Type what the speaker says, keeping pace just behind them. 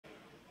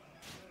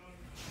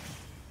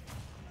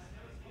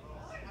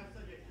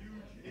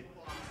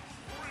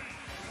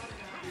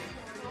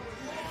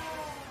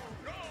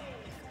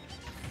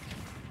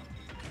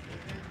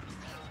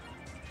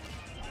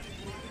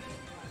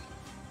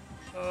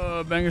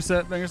banger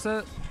set, banger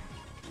set.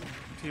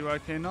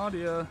 PYK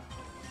NadiA.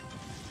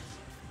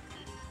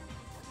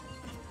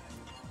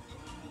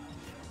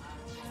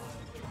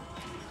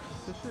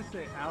 Does this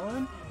say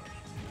Alan?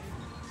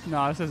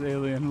 Nah, it says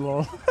Alien,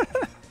 lol.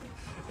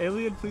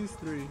 Alien, please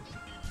 3.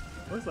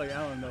 Looks like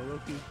Alan though, low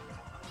key.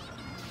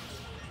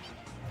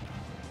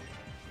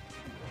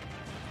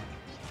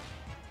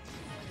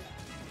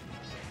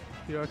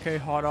 PYK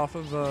hot off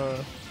of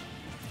a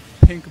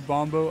pink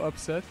Bombo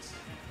upset.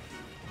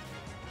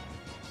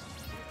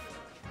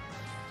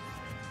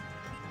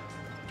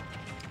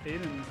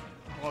 Aiden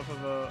off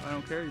of a I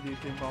don't care you beat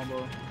pink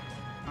Bombo.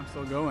 I'm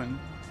still going.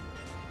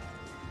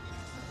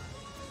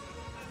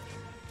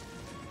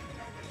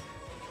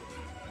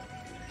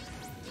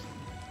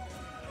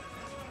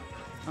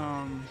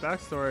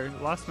 Backstory,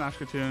 last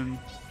Smashkatoon,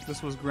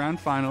 this was grand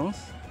finals,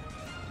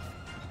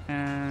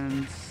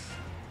 and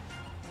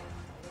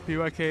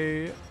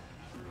PYK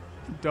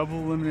double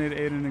eliminated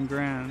Aiden in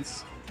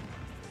grands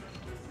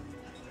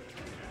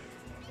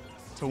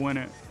to win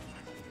it.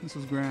 This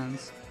was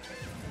grands.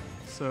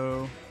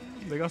 So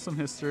they got some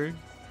history.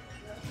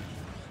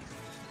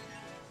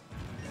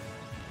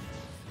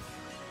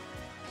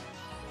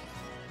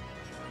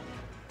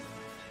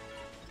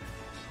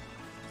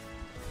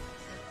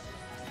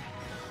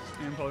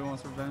 Ian probably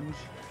wants revenge.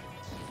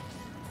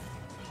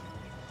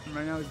 And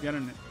right now he's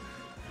getting it.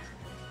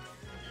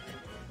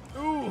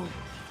 Ooh!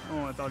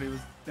 Oh, I thought he was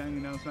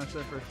banging down smash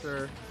there for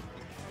sure.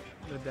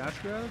 The dash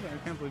grab?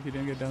 I can't believe he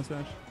didn't get down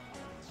smash.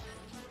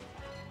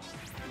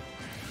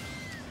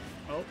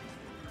 Oh.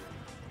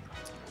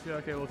 Yeah,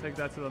 okay, we'll take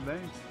that to the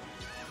bank.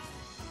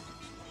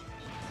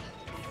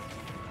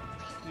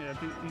 Yeah,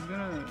 he's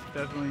gonna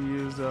definitely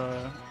use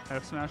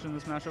F smash in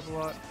this matchup a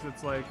lot, because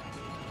it's like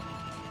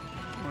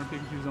one of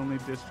Pikachu's only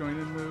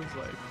disjointed moves,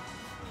 like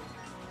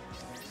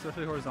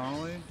especially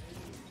horizontally.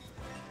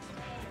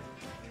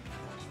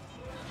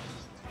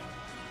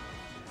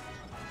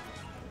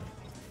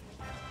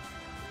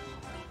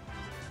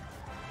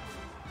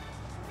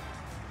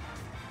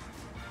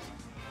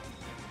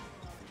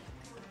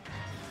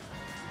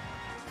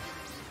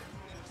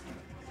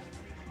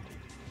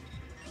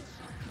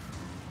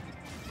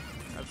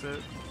 That's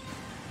it.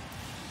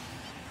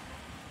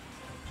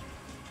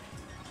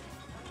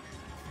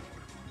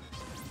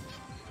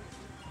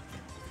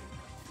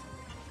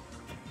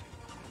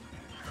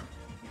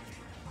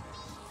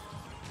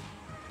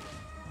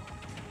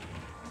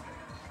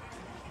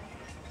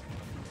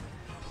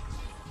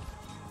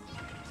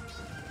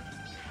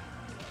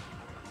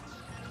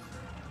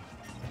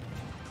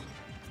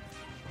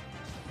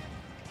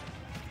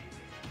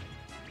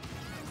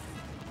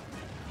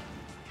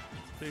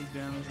 Big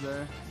damage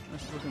there.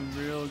 That's looking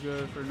real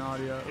good for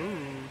NadiA.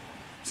 Ooh.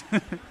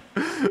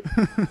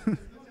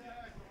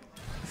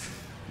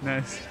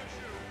 Nice.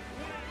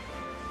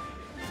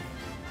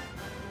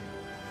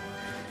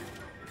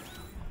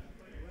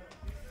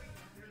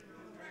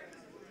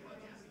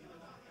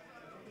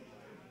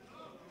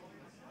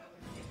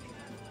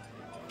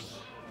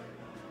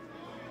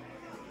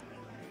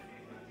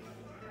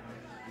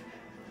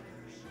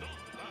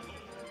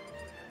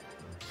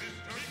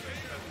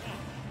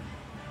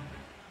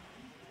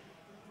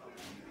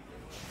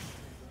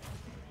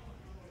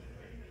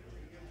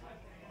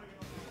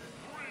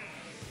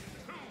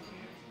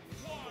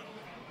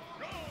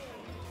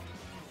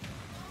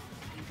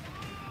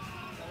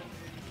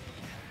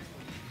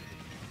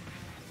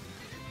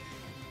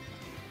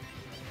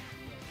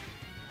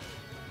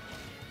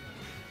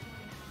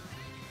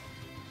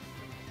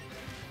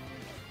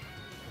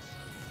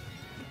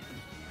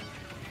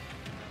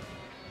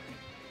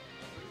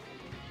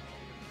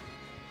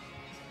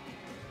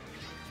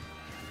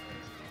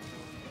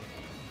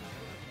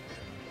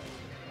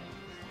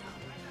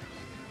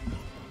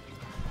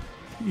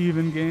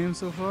 Even game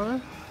so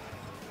far.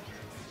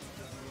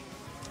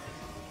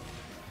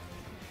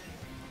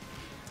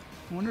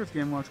 I wonder if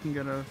Game Watch can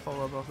get a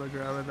follow-up off the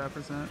grab at that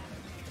percent.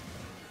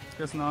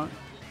 Guess not.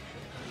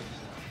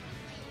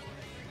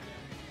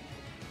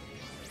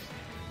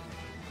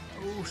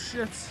 Oh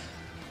shit.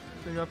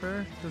 Big up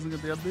air. Doesn't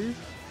get the up B.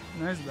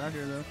 Nice back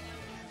air though.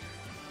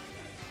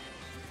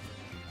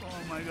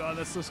 Oh my god,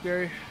 that's so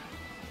scary.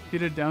 He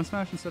did down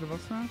smash instead of up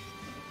smash?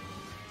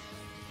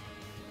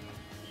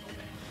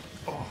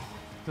 Oh.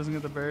 Doesn't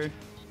get the berry.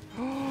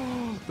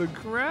 Oh, the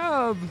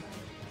grab!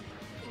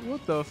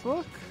 What the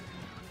fuck?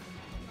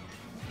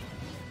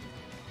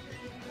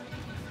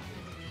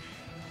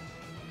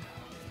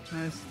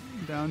 Nice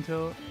down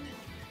tilt.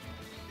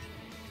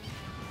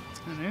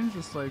 And Aiden's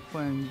just like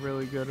playing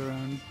really good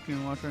around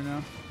Game Watch right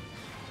now.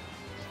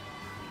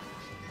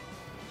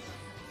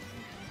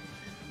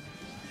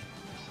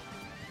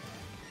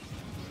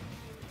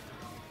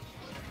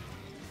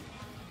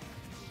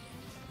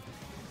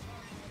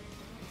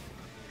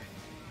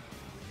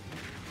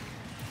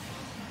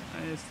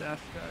 Nice dash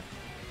attack.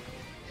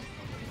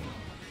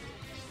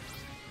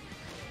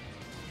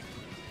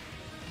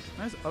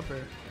 Nice up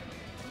air.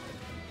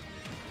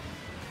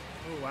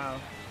 Oh wow.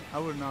 I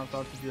would not have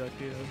thought to do that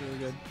too. That was really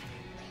good.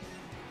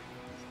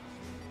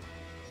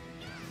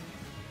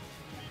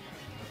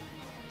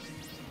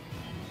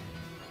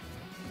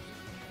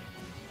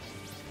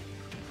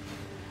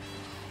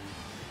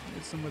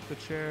 Miss him with the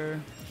chair.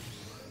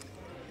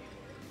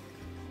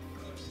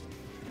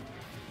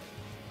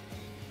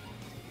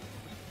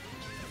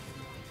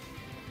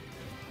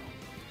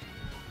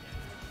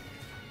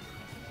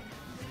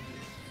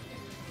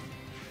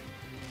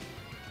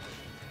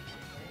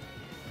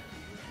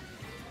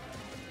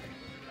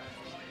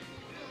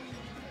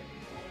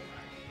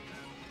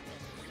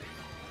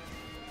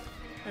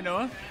 Hey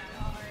Noah,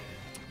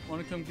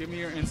 want to come give me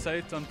your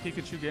insights on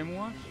Pikachu Game &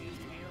 Watch?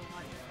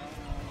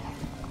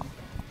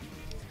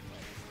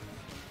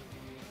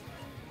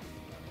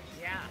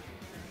 Yeah.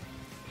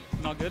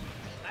 Not good?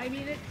 I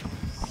mean,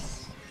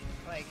 it's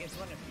like, it's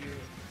one of few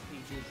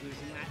Pikachu's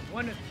losing that.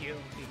 One of few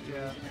Pikachu's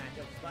losing that.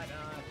 But,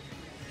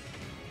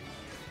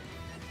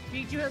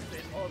 Pikachu has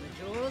all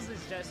the tools,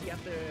 it's just you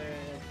have to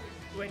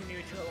win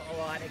neutral a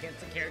lot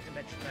against a character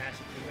that's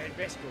drastically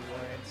risk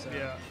reward, so.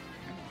 Yeah.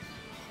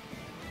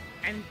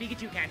 And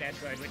Pikachu can't edge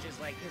guard, which is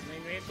like his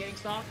main way of getting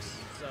stocks,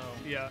 so.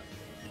 Yeah.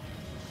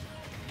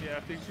 Yeah,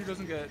 if Pikachu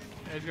doesn't get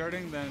edge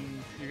guarding,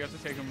 then you got to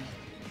take him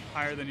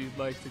higher than you'd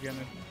like to get him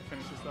to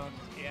finish his stock.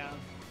 Yeah.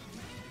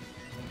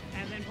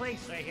 And then playing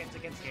straight hits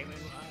against Game &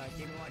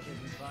 Watch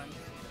isn't fun.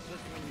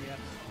 Just when you have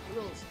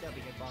little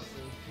stubby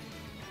hitboxes.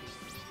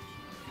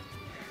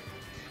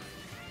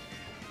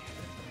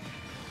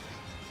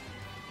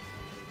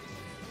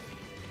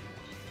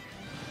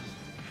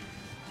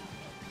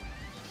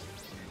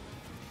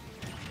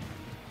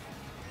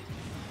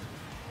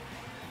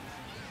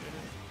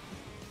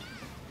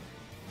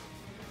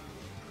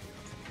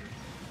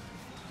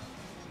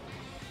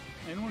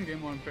 Anyone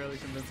game one fairly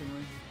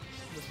convincingly.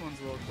 This one's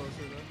a little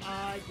closer though.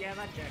 Yeah,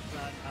 that checks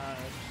out.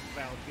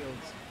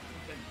 Battlefield's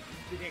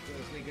a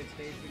ridiculously good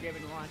stage for Game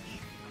 & Watch.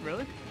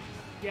 Really?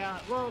 Yeah,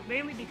 well,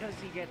 mainly because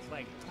he gets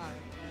like.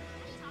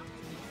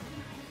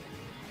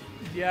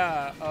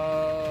 Yeah.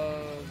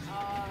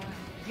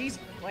 He's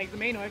like the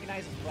main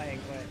organizer's playing,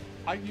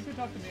 but You could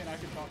talk to me and I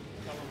could tell him.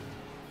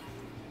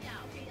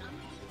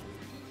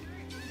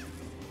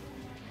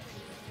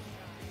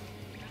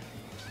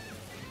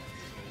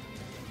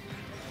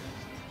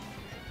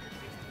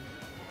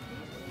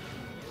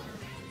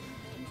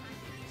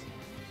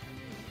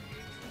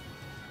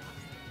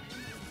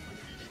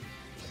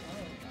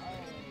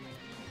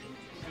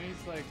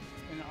 He's like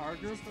in our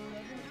group or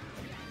whatever?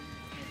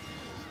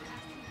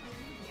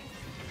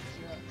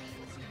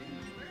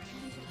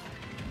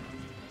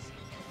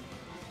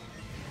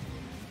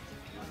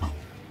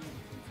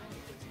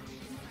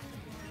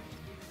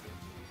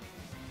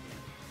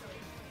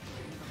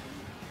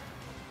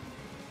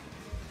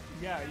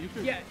 Yeah, you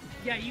could.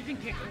 Yeah, you can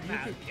kick him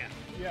out.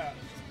 Yeah.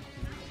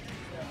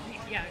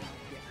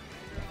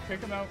 Kick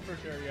him out for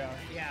sure, yeah.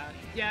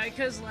 Yeah,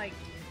 because like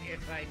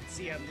if I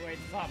see him, we'd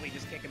probably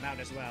just kick him out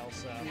as well.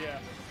 So Yeah.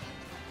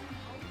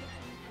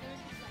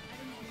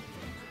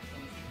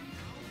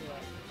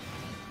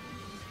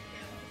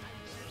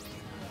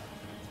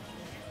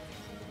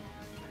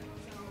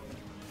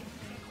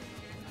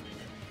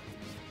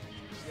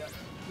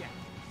 Yeah,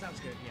 sounds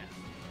good. Yeah.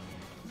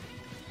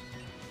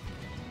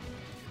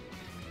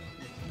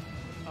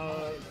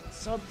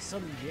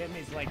 Some gym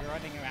is like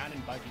running around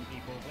and bugging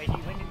people. Like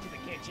he went into the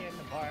kitchen,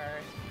 the bar,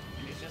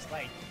 and it's just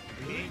like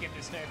big of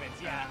disturbance.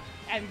 Yeah,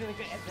 and then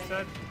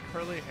Said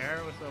curly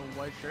hair with a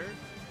white shirt.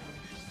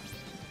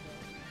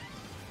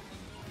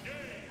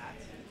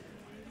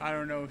 I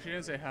don't know. She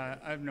didn't say hi.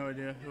 I have no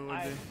idea who it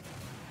would be.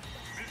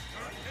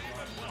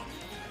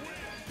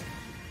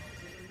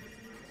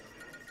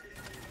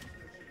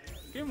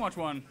 Game Watch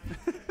won.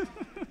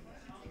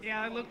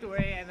 yeah, I looked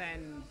away and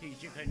then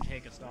Pikachu couldn't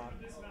take a stop.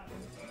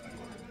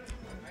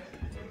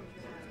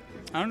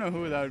 I don't know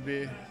who that would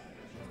be.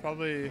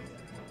 Probably.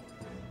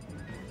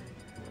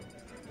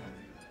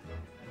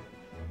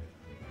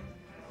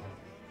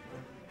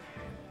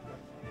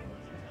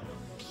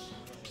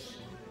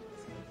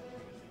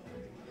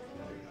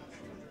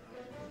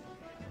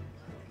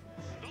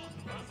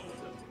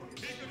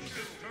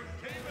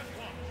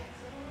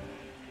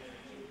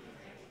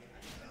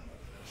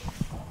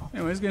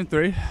 Anyways, game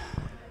 3.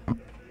 We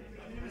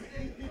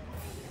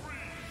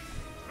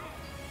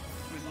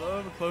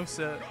love a close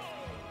set.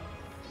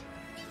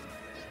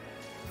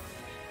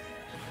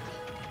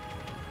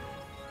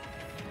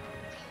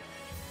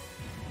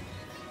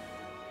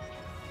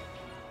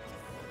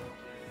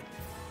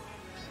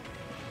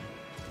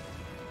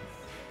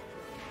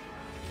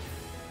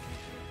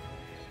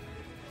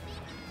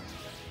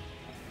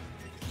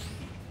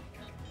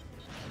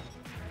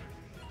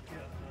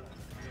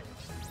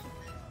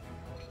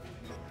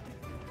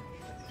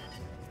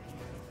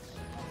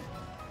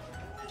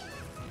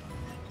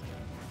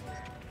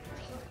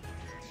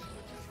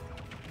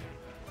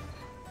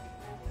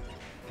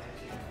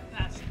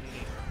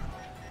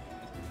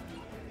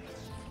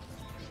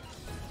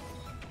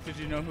 Did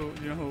you know who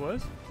it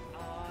was?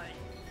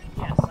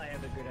 Yes, I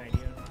have a good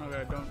idea.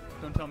 Okay,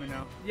 don't tell me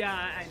now. Yeah,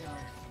 I know.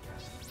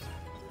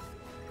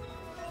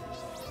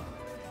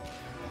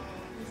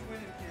 Who's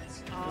winning,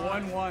 kids?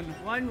 1-1.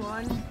 1-1. The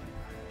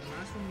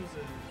last one was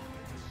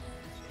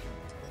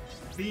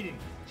a beating.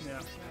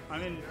 Yeah. I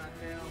mean,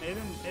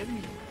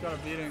 Aiden got a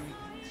beating.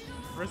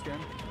 First game.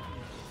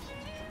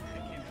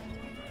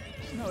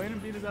 No,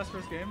 Aiden beat his ass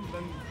first game,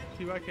 then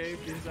PYK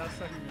beat his ass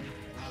second game.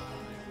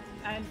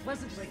 And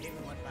plus it's like game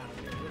in 1 round,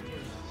 which is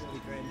really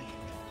cringe.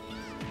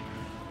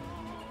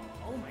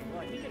 Oh my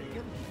god, he got a good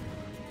one.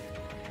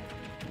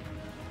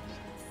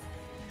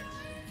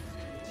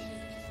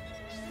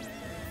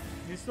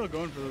 He's still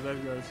going for those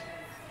edge guards.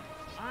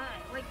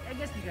 Like, I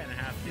guess you kind of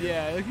have to.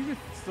 Yeah, like you could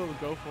still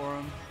go for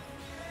him.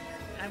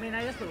 I mean,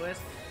 I guess the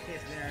worst case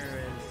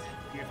scenario is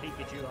your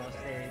Pikachu off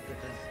stage, which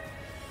is...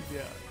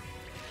 Yeah.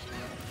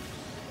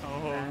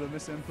 Oh, the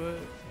misinput. I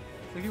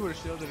think he would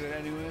have shielded it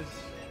anyways.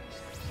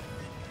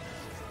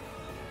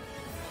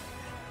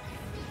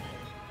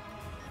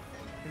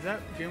 Is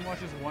that Game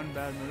Watch's one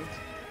bad move?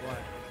 What?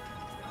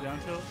 Down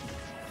tilt?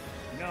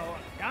 No,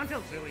 down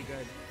tilt's really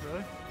good.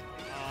 Really?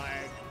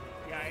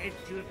 Yeah,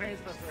 it's 2 frames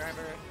plus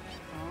forever.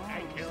 Oh.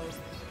 I kills.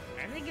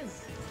 I think it'd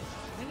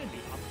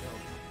be up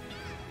tilt.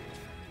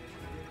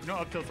 You know,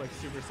 up tilt's like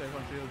super safe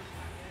on field.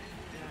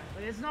 Yeah,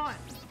 but it's not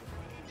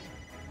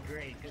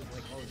great because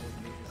like all of those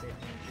moves are safe on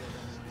field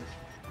anyways.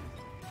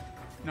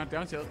 Not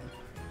down tilt.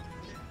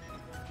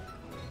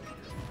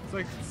 It's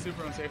like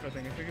super unsafe, I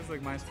think. I think it's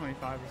like minus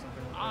 25 or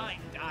something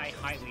like that. I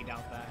highly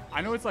doubt that.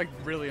 I know it's like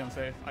really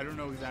unsafe. I don't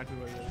know exactly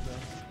what it is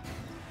though.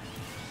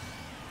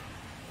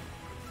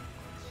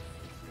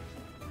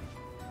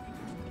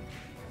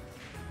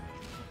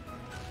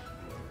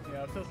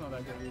 Yeah, up tilt's not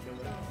that good either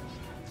though.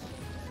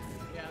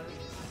 Yeah.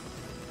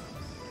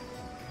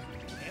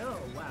 Oh,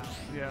 wow.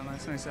 Yeah,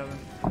 minus 27.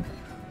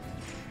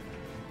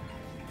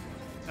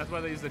 That's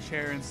why they use the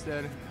chair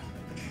instead.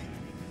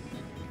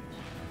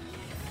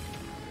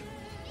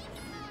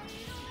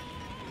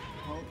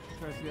 Oh,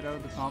 tries to get out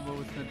of the combo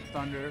with the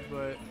thunder,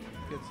 but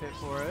gets hit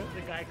for it.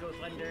 The guy goes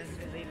under, as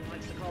Aiden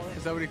likes to call it.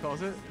 Is that what he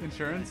calls it?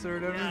 Insurance or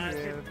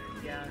whatever?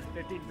 Yeah,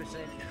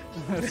 15%.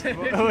 That's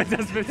oh, it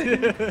does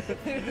 15.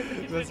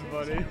 That's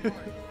funny.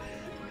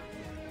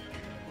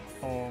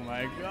 Oh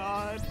my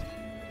god.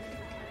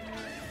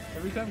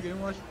 Every time Game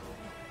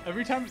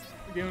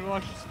 &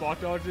 Watch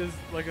spot dodges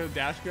like a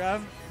dash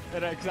grab,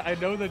 and cause I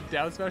know the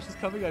down smash is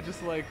coming, I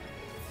just like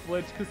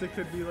flinch because it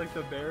could be like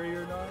the berry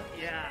or not.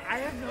 Yeah, I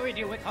have no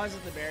idea what causes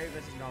the berry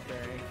versus not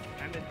berry.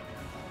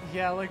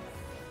 Yeah, like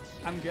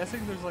I'm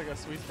guessing there's like a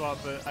sweet spot,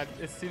 but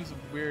it seems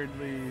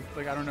weirdly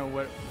like I don't know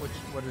what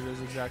it is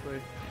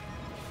exactly.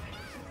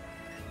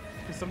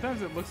 Because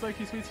sometimes it looks like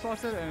he sweet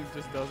spots it and it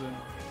just doesn't.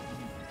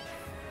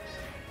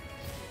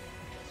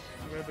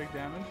 I got a big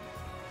damage.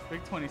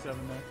 Big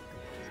 27 there.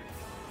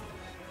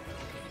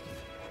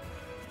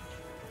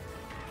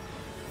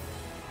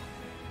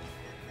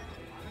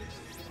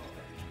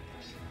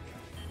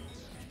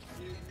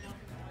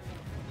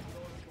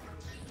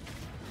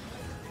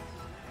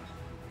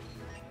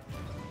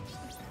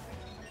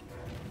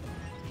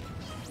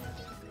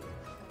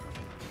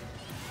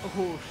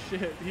 Oh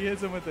shit, he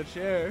hits him with the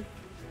chair.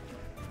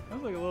 That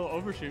was like a little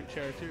overshoot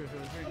chair too, so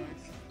it was very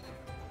nice.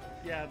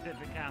 Yeah, did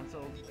the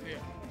canceled.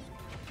 Yeah.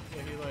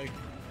 Yeah, he like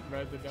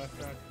read the dash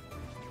track.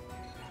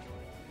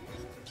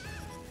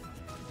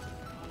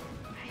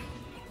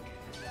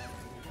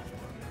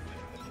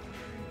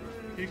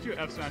 Pikachu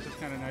F smash is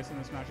kind of nice in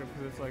this matchup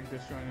because it's like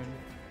disjointed.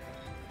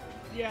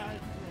 Yeah.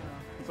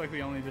 It's like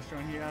the only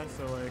disjoint he has,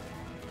 so like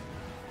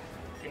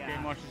if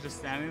Game Watch is just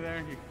standing there,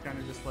 he can kind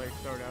of just like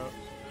throw it out.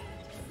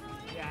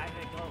 Yeah, I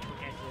think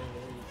Pikachu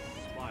is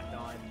spot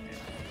on.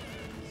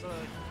 So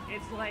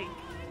it's like,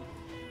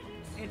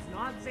 it's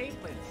not safe,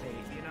 but it's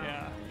safe, you know?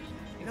 Yeah.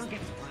 You don't get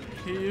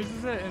punished. He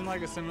uses it in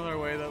like a similar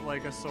way that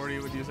like a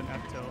Swordy would use an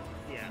F tilt.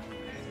 Yeah.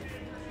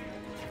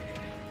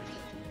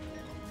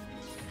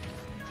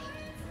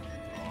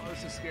 Oh,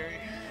 this is scary.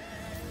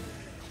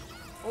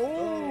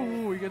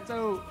 Oh, he gets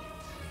out.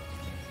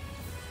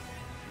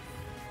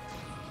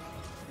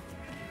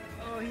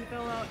 Oh, he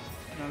fell out.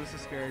 No, this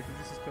is scary because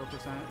this is kill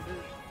percent.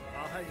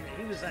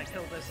 He was at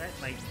kill percent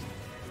like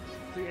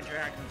 3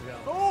 interactions ago.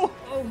 Oh!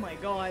 Oh my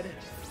god.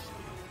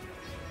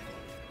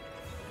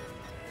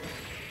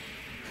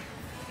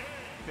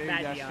 Big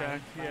Bad dash DI.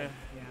 track, yeah.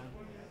 Yeah.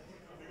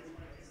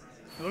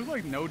 It looks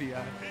like no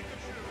DI.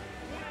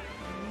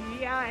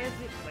 Yeah,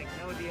 it's like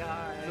no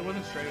DI. It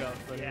wasn't straight up,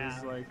 but Yeah.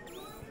 it was like.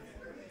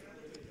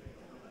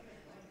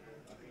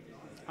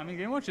 I mean,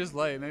 Game Watch is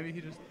light. Maybe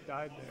he just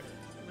died there.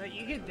 But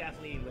you could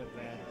definitely live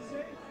there.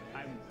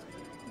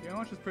 Game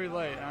Watch is pretty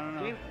light. I don't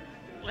know.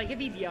 Like if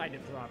he DI'd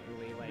it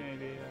properly, like,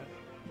 Maybe, yeah.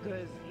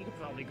 because you could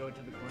probably go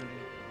to the corner.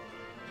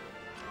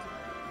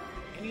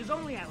 And he was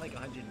only at like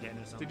 110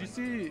 or something. Did you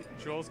see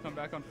Joel's come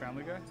back on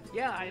Family Guy?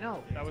 Yeah, I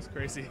know. That was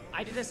crazy.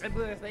 I did a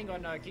similar thing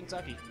on King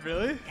Sucky.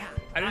 Really?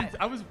 Yeah.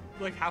 I was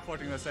like half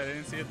watching that set. I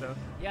didn't see it though.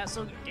 Yeah,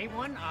 so game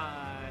 1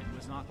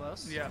 was not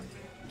close. Yeah.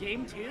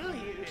 Game 2,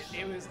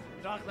 it was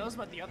not close,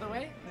 but the other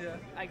way. Yeah.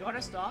 I got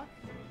a stock,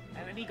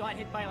 and then he got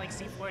hit by like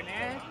C4 in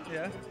air,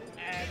 Yeah.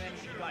 and then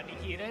he got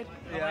defeated.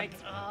 Yeah. I'm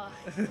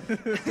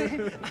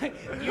like,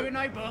 you and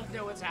I both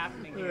know what's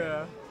happening here.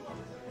 Yeah.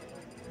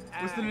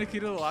 Was the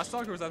Nikita the last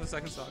stock or was that the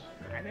second stock?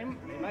 And then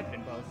it might have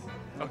been both.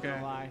 Not Okay.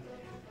 gonna lie.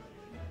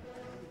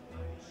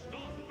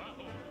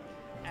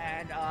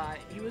 and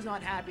he was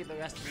not happy the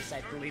rest of the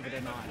set, believe it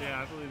or not.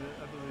 Yeah, I believe it.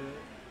 I believe it.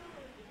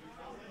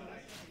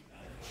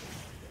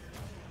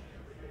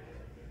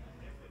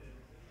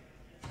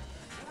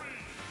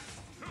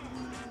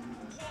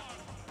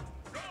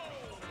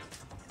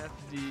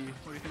 FD.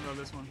 What do you think about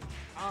this one?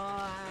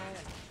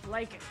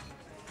 Like,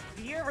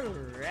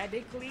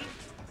 theoretically,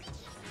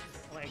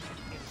 like,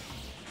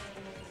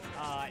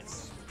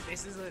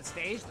 this is a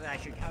stage that I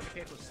should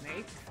counterpick with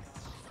Snake,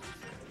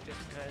 just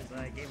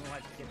because Game &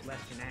 Watch gets less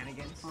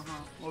shenanigans.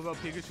 What about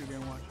Pikachu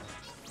Game & Watch?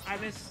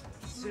 I'm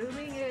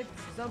assuming it's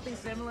something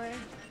similar,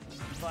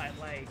 but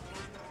like,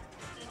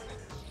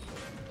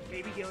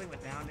 maybe dealing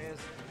with down is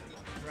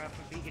rough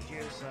for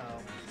Pikachu, so.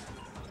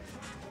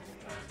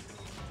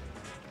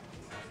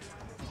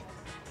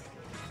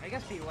 I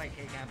guess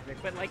PYK can't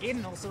pick, but like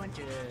Aiden also went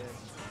to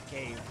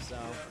cave, so.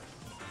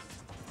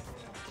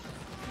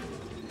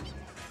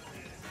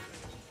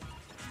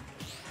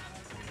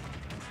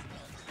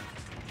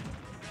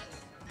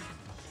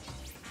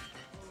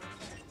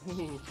 Ooh,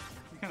 you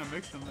kind of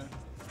mixed them there.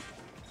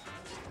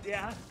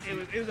 Yeah,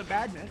 it was a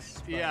bad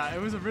mix. Yeah,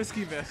 it was a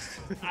risky mix.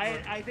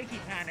 I think he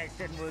panicked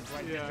and was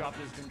like just dropped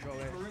his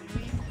controller.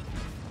 Currently,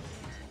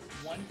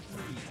 1-3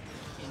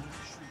 in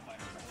Street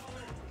Fighter.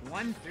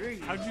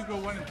 1-3. How'd you go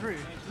 1 and 3?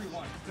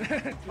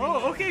 3-1.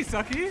 Oh, okay,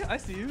 Sucky. I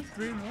see you.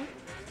 3 and 1.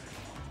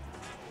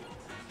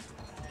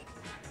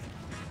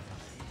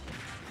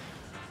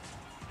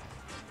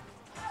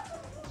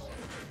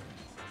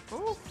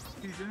 Oh,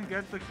 he didn't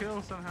get the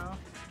kill somehow.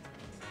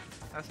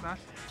 That Smash?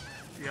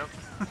 Yep.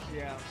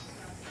 Yeah.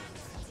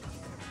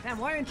 Damn,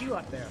 why aren't you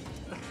up there?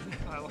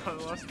 I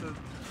lost the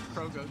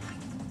Krogan.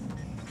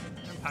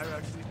 And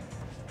Pyraxy.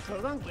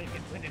 Kogang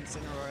went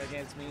Incineroar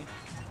against me.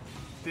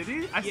 Did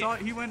he? I saw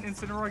he went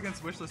Incineroar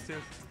against Wishless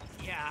too.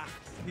 Yeah.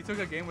 He took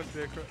a game with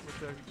the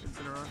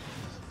Incineroar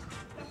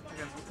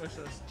against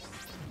Wishless.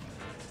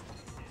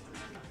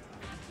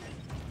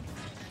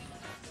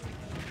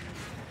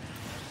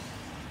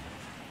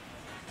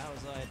 That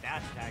was a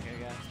dash attack,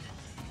 I guess.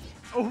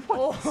 Oh,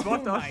 what?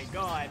 Oh my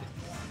god.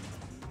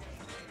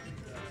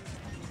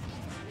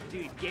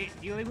 Dude,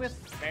 dealing with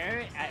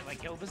Bear at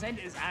like kill percent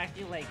is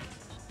actually like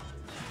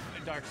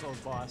a Dark Souls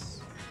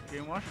boss.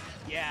 Game Watch?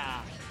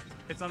 Yeah.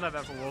 It's not that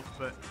bad for Wolf,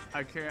 but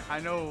I can't. I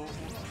know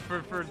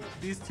for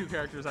these two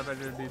characters, I bet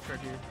it'd be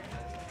tricky.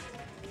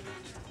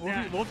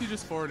 Wolf, you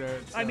just forward air.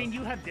 So. I mean,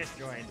 you have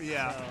disjoint.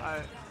 Yeah.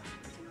 So.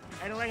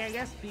 And like, I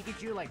guess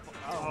Pikachu, like,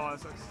 Oh,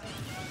 that sucks.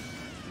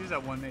 He's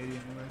at 180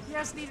 anyways.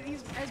 yes,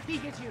 he's as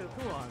Pikachu.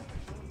 Cool on.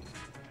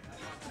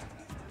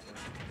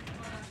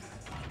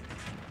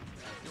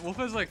 Wolf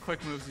has like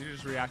quick moves you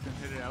just react and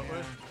hit it out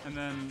with, and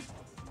then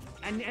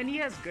And he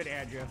has good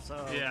air drift,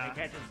 so Yeah. I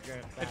can't just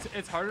drift back.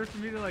 it's harder for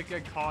me to like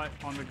get caught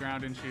on the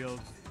ground in shield,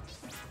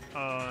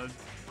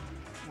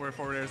 where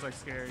forward air is like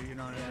scary. You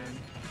know what I mean?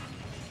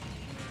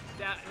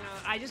 No,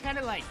 I just kind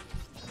of like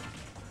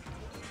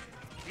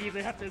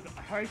either have to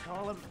hard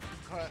call him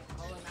out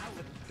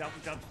with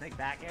jump snake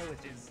back air,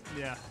 which is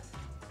Yeah.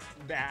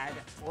 bad,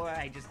 or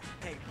I just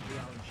take the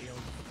own shield.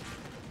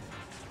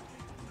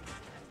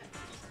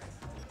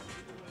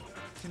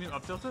 Can you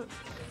up tilt it?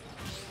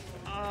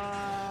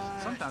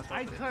 Sometimes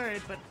I probably.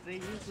 could, but they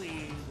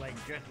usually like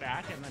drift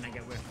back and then I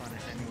get whiff on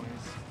it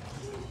anyways.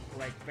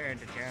 Like fair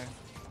to chair.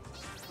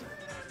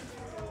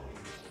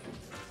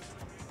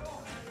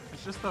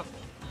 It's just the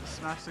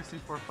Smash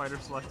 64 fighter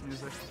select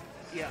music.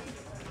 Yeah.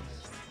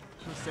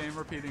 The same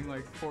repeating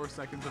like 4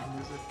 seconds of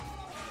music.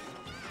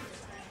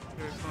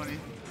 Very funny.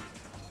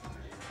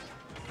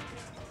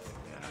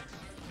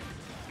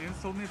 Yeah.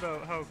 Ian's told me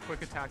about how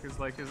quick attack is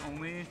like his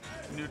only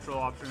neutral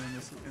option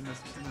in this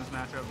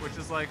matchup, which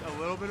is like a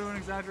little bit of an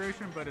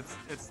exaggeration, but it's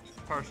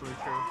partially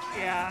true.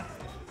 Yeah.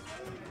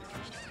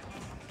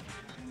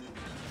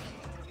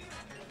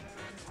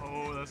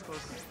 Oh, that's close.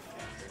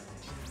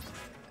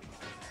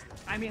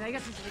 I mean, I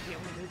guess it's like the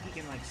only move he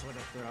can like sort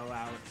of throw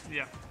out.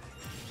 Yeah.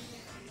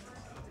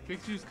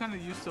 Pikachu's kind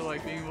of used to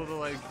like being able to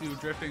like do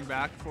drifting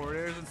back forward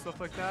airs and stuff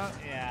like that.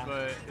 Yeah.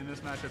 But in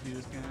this matchup, he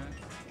just can't.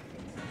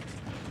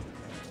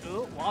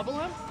 Ooh, wobble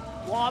him,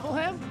 wobble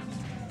him,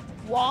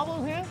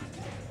 wobble him.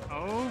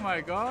 Oh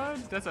my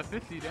god, that's a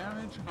 50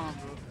 damage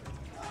combo.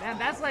 Man,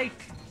 that's like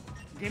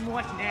Game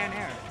Watch Nair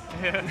Nair.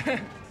 Yeah.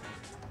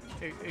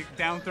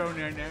 Down throw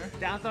nair nair.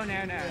 Down throw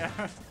Nair Nair.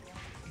 Yeah.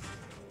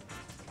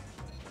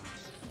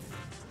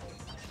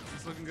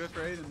 It's looking good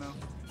for Aiden though.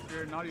 If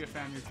you're a NadiA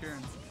fan, you're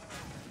cheering.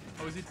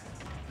 Oh, is he?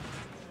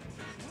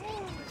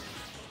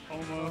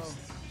 Almost.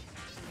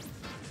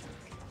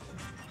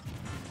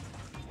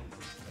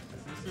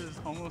 This is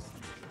almost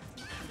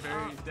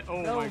very.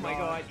 Oh, my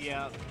god.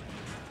 Yeah.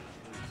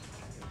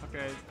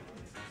 Okay.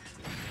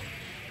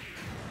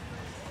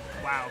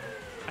 Wow.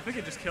 I think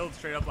it just killed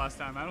straight up last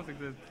time. I don't think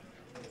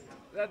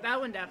that. That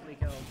one definitely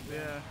killed.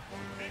 Yeah.